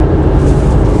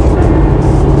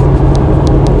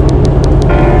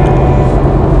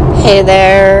Hey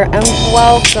there, and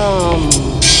welcome.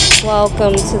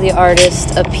 Welcome to the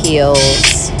Artist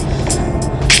Appeals.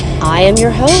 I am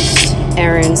your host,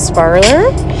 Erin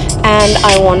Sparler, and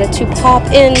I wanted to pop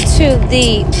into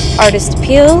the Artist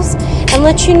Appeals and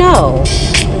let you know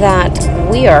that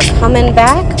we are coming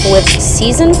back with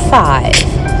Season 5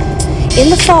 in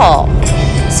the fall.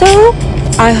 So,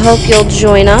 I hope you'll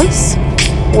join us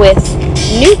with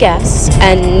new guests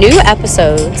and new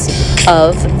episodes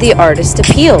of the Artist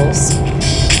Appeals.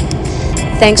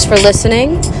 Thanks for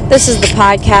listening. This is the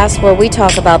podcast where we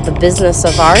talk about the business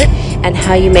of art and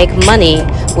how you make money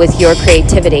with your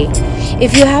creativity.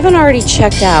 If you haven't already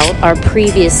checked out our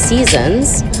previous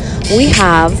seasons, we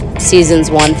have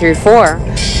seasons 1 through 4.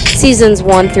 Seasons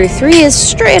 1 through 3 is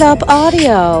straight up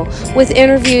audio with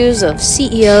interviews of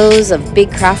CEOs of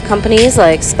big craft companies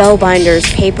like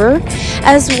Spellbinders Paper,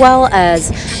 as well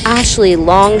as Ashley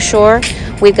Longshore.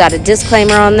 We've got a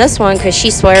disclaimer on this one because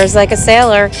she swears like a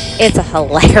sailor. It's a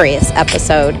hilarious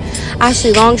episode.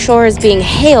 Ashley Longshore is being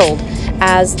hailed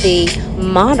as the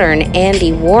modern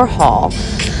Andy Warhol.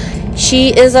 She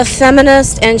is a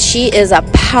feminist and she is a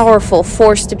powerful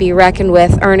force to be reckoned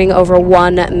with, earning over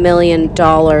 $1 million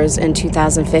in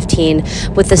 2015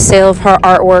 with the sale of her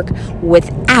artwork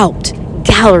without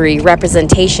gallery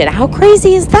representation. How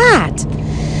crazy is that?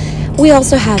 We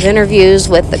also have interviews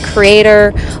with the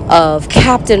creator of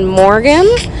Captain Morgan.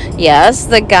 Yes,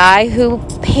 the guy who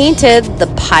painted the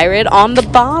pirate on the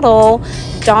bottle.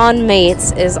 Don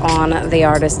Mates is on the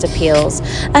Artist Appeals,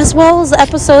 as well as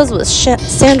episodes with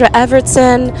Sandra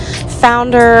Evertson,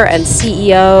 founder and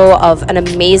CEO of an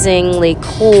amazingly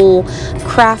cool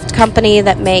craft company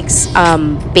that makes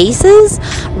bases,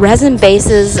 resin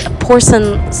bases,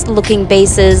 porcelain-looking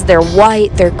bases. They're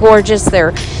white, they're gorgeous,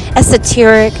 they're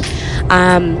esoteric,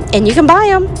 and you can buy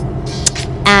them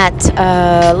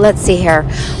at, let's see here,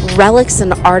 Relics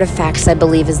and Artifacts, I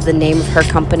believe is the name of her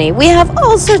company. We have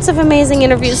all sorts of amazing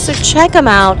interviews, so check them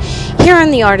out here on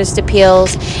the Artist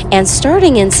Appeals. And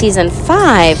starting in Season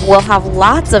 5, we'll have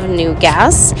lots of new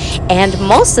guests, and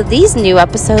most of these new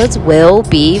episodes will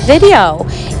be video.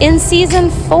 In Season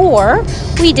 4,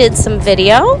 we did some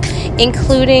video,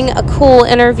 including a cool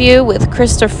interview with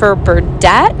Christopher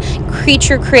Burdett,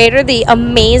 creature creator, the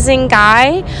amazing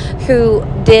guy who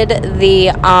did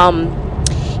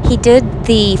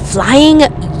the flying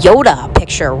Yoda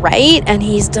picture, right? And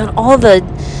he's done all the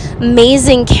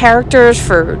amazing characters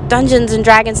for Dungeons and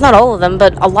Dragons, not all of them,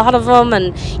 but a lot of them,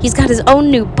 and he's got his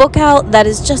own new book out that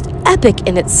is just epic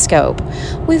in its scope.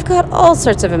 We've got all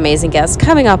sorts of amazing guests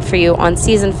coming up for you on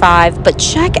Season 5, but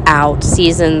check out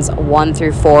Seasons 1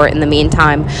 through 4 in the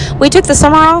meantime. We took the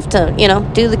summer off to,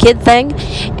 do the kid thing,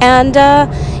 and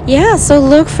so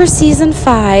look for Season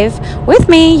 5 with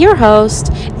me, your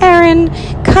host, Erin,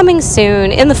 coming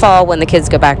soon in the fall when the kids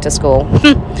go back to school.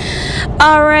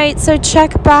 All right, so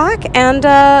check back, and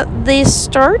the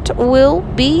start will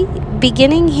be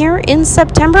beginning here in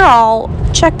September. I'll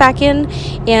check back in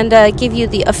and give you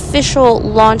the official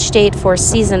launch date for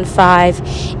Season 5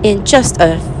 in just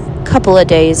a couple of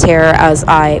days here as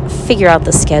I figure out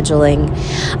the scheduling.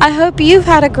 I hope you've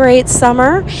had a great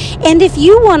summer, and if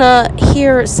you want to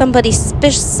hear somebody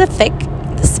specific,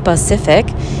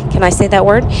 can I say that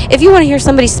word? If you want to hear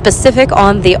somebody specific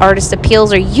on the Artist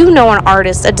Appeals, or an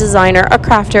artist, a designer, a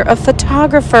crafter, a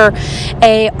photographer,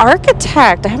 a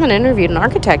architect. I haven't interviewed an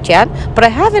architect yet, but I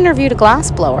have interviewed a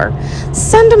glassblower.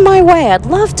 Send them my way. I'd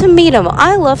love to meet them.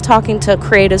 I love talking to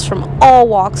creatives from all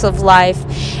walks of life,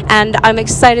 and I'm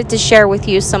excited to share with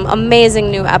you some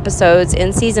amazing new episodes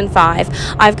in Season 5.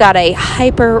 I've got a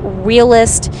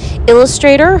hyper-realist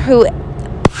illustrator who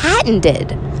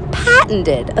patented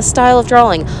a style of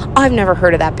drawing. I've never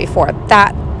heard of that before.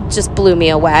 That just blew me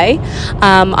away.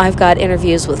 I've got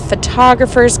interviews with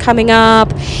photographers coming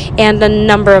up and a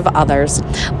number of others.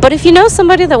 But if you know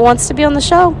somebody that wants to be on the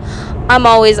show, I'm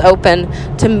always open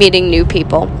to meeting new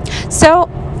people. So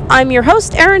I'm your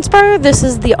host, Erin Sparler. This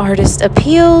is the Artist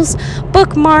Appeals.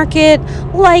 Bookmark it,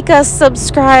 like us,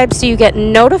 subscribe so you get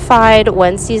notified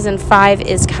when Season 5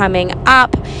 is coming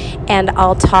up. And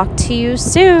I'll talk to you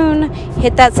soon.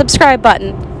 Hit that subscribe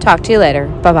button. Talk to you later.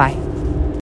 Bye-bye.